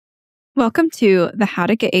Welcome to the How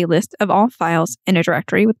to Get a List of All Files in a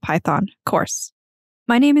Directory with Python course.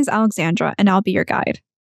 My name is Alexandra, and I'll be your guide.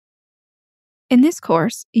 In this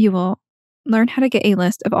course, you will learn how to get a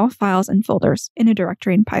list of all files and folders in a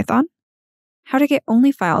directory in Python, how to get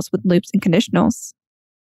only files with loops and conditionals,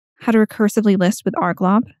 how to recursively list with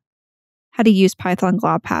rglob, how to use Python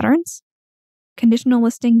glob patterns, conditional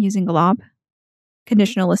listing using glob,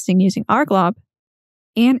 conditional listing using rglob,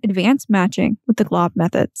 and advanced matching with the glob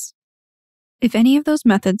methods. If any of those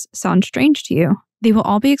methods sound strange to you, they will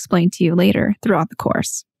all be explained to you later throughout the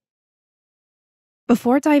course.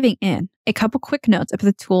 Before diving in, a couple quick notes of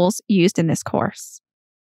the tools used in this course.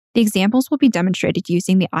 The examples will be demonstrated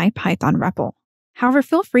using the IPython REPL. However,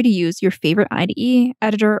 feel free to use your favorite IDE,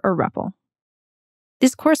 editor, or REPL.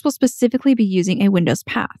 This course will specifically be using a Windows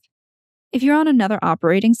path. If you're on another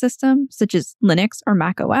operating system, such as Linux or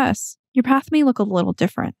Mac OS, your path may look a little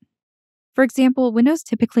different. For example, Windows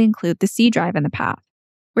typically include the C drive in the path,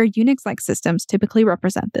 where Unix-like systems typically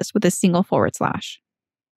represent this with a single /.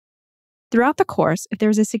 Throughout the course, if there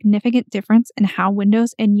is a significant difference in how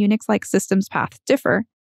Windows and Unix-like systems paths differ,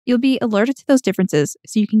 you'll be alerted to those differences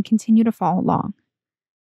so you can continue to follow along.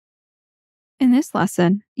 In this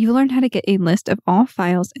lesson, you'll learn how to get a list of all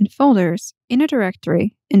files and folders in a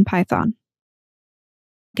directory in Python.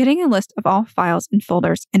 Getting a list of all files and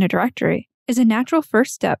folders in a directory is a natural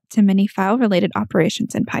first step to many file-related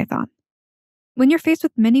operations in Python. When you're faced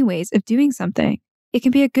with many ways of doing something, it can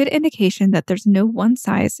be a good indication that there's no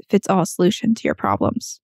one-size-fits-all solution to your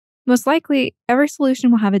problems. Most likely, every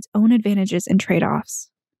solution will have its own advantages and trade-offs.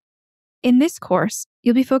 In this course,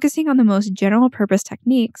 you'll be focusing on the most general-purpose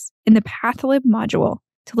techniques in the pathlib module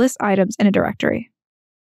to list items in a directory.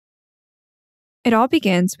 It all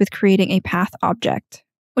begins with creating a path object,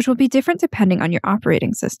 which will be different depending on your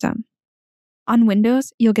operating system. On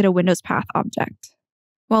Windows, you'll get a Windows path object,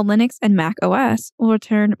 while Linux and Mac OS will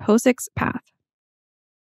return POSIX path.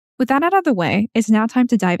 With that out of the way, it's now time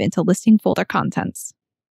to dive into listing folder contents.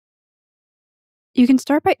 You can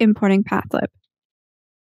start by importing pathlib.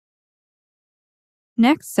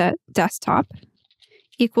 Next, set desktop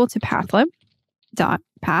equal to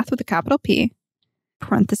pathlib.path with a capital P,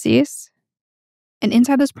 parentheses, and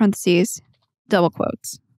inside those parentheses, double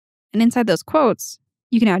quotes. And inside those quotes,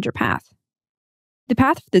 you can add your path. The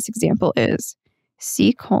path for this example is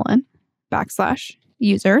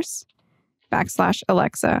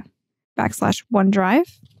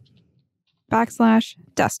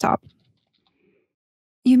c:\users/Alexa/OneDrive/desktop.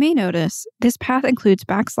 You may notice this path includes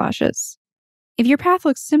backslashes. If your path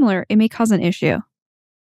looks similar, it may cause an issue.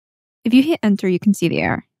 If you hit enter, you can see the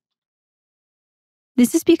error.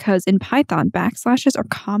 This is because in Python, backslashes are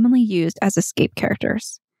commonly used as escape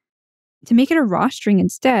characters. To make it a raw string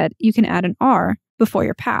instead, you can add an R before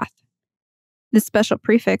your path. This special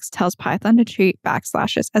prefix tells Python to treat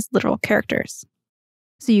backslashes as literal characters.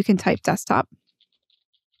 So you can type desktop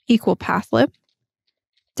equal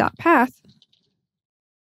pathlib.path,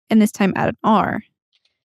 and this time add an R,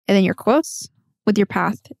 and then your quotes with your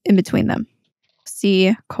path in between them.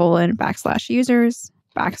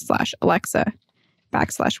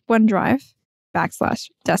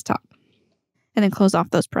 c:\users/Alexa/OneDrive/desktop, and then close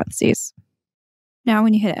off those parentheses. Now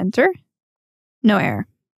when you hit enter, no error.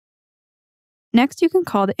 Next, you can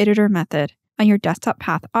call the editor method on your desktop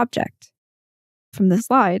path object. From the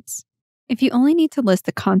slides, if you only need to list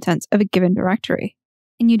the contents of a given directory,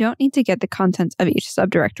 and you don't need to get the contents of each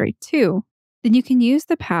subdirectory too, then you can use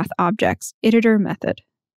the path object's editor method.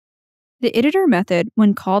 The editor method,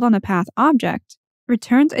 when called on a path object,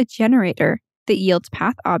 returns a generator that yields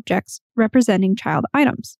path objects representing child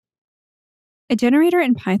items. A generator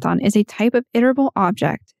in Python is a type of iterable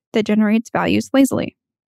object that generates values lazily.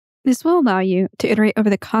 This will allow you to iterate over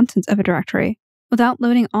the contents of a directory without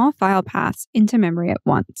loading all file paths into memory at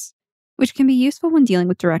once, which can be useful when dealing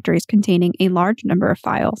with directories containing a large number of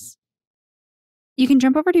files. You can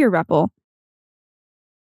jump over to your REPL.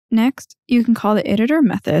 Next, you can call the editor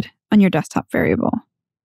method on your desktop variable.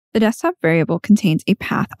 The desktop variable contains a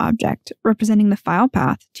path object representing the file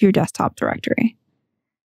path to your desktop directory.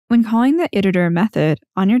 When calling the editor method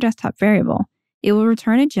on your desktop variable, it will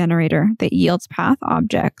return a generator that yields path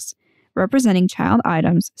objects representing child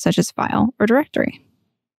items such as file or directory.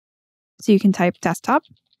 So you can type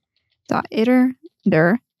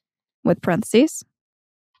desktop.editor with parentheses.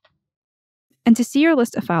 And to see your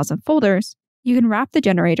list of files and folders, you can wrap the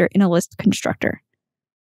generator in a list constructor.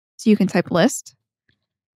 So you can type list,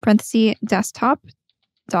 parentheses,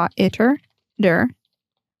 desktop.editor,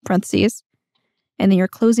 parentheses, and then your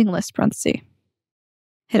closing list parenthesis.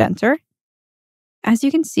 Hit enter. As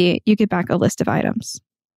you can see, you get back a list of items.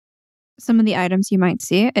 Some of the items you might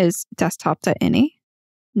see is desktop.ini,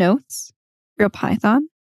 notes, RealPython,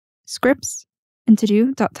 scripts, and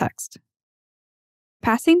to-do.txt.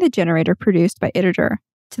 Passing the generator produced by iter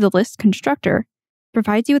to the list constructor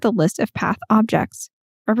provides you with a list of path objects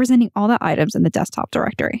representing all the items in the desktop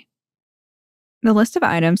directory. The list of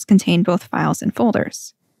items contain both files and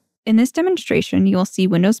folders. In this demonstration, you will see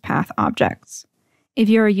Windows path objects. If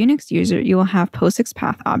you're a Unix user, you will have POSIX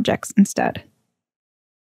path objects instead.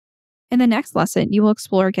 In the next lesson, you will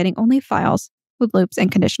explore getting only files with loops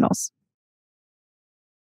and conditionals.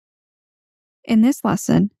 In this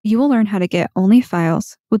lesson, you will learn how to get only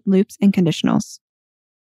files with loops and conditionals.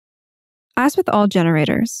 As with all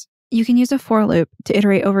generators, you can use a for loop to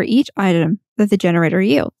iterate over each item that the generator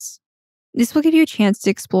yields. This will give you a chance to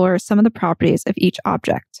explore some of the properties of each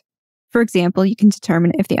object. For example, you can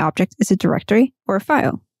determine if the object is a directory or a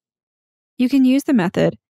file. You can use the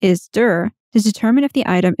method isDir to determine if the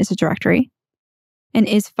item is a directory, and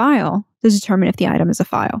isFile to determine if the item is a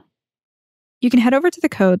file. You can head over to the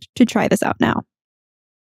code to try this out now.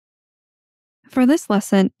 For this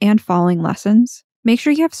lesson and following lessons, make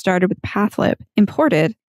sure you have started with pathlib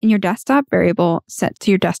imported in your desktop variable set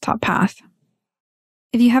to your desktop path.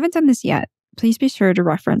 If you haven't done this yet, please be sure to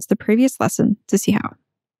reference the previous lesson to see how.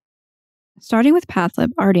 Starting with pathlib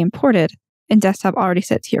already imported and desktop already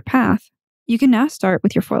set to your path, you can now start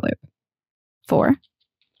with your for loop. For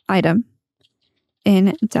item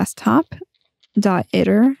in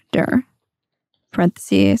desktop.iter_dir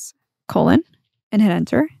parentheses colon and hit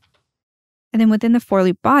enter. And then within the for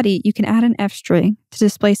loop body, you can add an f string to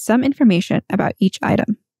display some information about each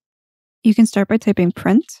item. You can start by typing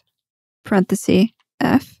print parenthesis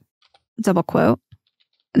f double quote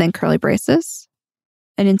and then curly braces.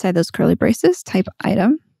 And inside those curly braces, type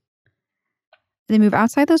item. And then move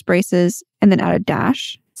outside those braces and then add a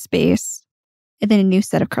dash, space, and then a new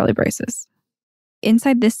set of curly braces.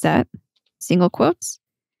 Inside this set, single quotes,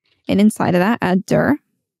 and inside of that, add dir,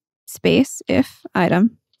 space, if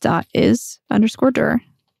item dot is underscore dir,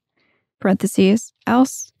 parentheses,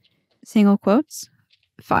 else, single quotes,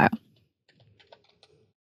 file.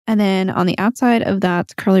 And then on the outside of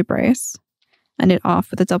that curly brace, end it off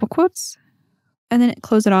with the double quotes, and then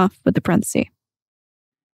close it off with the parenthesis.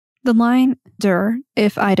 The line dir,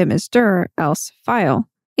 if item is dir, else file,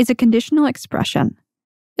 is a conditional expression.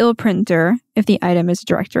 It will print dir if the item is a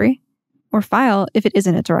directory, or file if it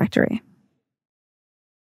isn't a directory.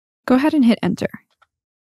 Go ahead and hit enter.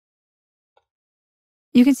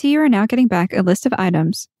 You can see you are now getting back a list of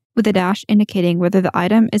items with a dash indicating whether the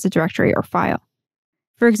item is a directory or file.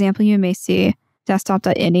 For example, you may see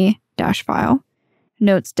desktop.ini-file,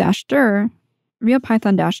 notes-dir,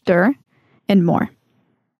 realpython-dir, and more.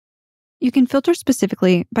 You can filter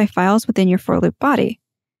specifically by files within your for loop body.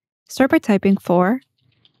 Start by typing for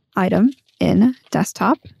item in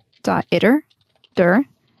desktop.iter_dir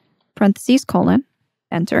parentheses colon,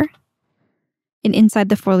 enter. And inside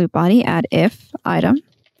the for loop body, add if item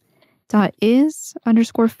dot is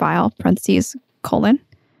underscore file parentheses colon,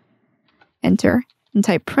 enter, and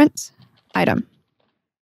type print item.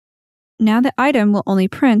 Now the item will only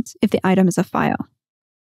print if the item is a file.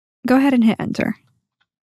 Go ahead and hit enter.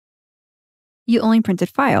 You only printed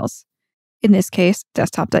files, in this case,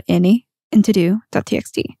 desktop.ini and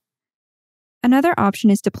to-do.txt. Another option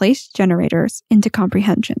is to place generators into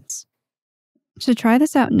comprehensions. To try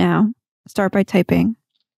this out now, start by typing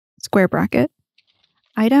square bracket,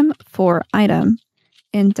 item for item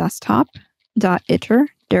in desktop.iter_dir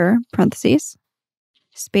parentheses,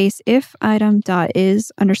 space if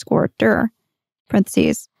item.is underscore dir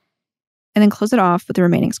parentheses, and then close it off with the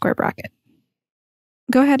remaining square bracket.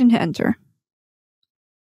 Go ahead and hit enter.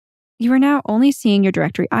 You are now only seeing your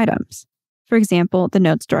directory items, for example, the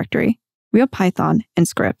notes directory, RealPython, and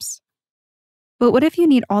scripts. But what if you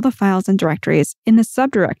need all the files and directories in the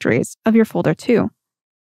subdirectories of your folder too?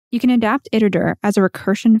 You can adapt iter as a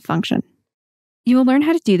recursion function. You will learn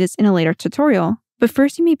how to do this in a later tutorial, but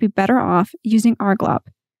first you may be better off using rglob,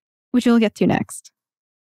 which we'll get to next.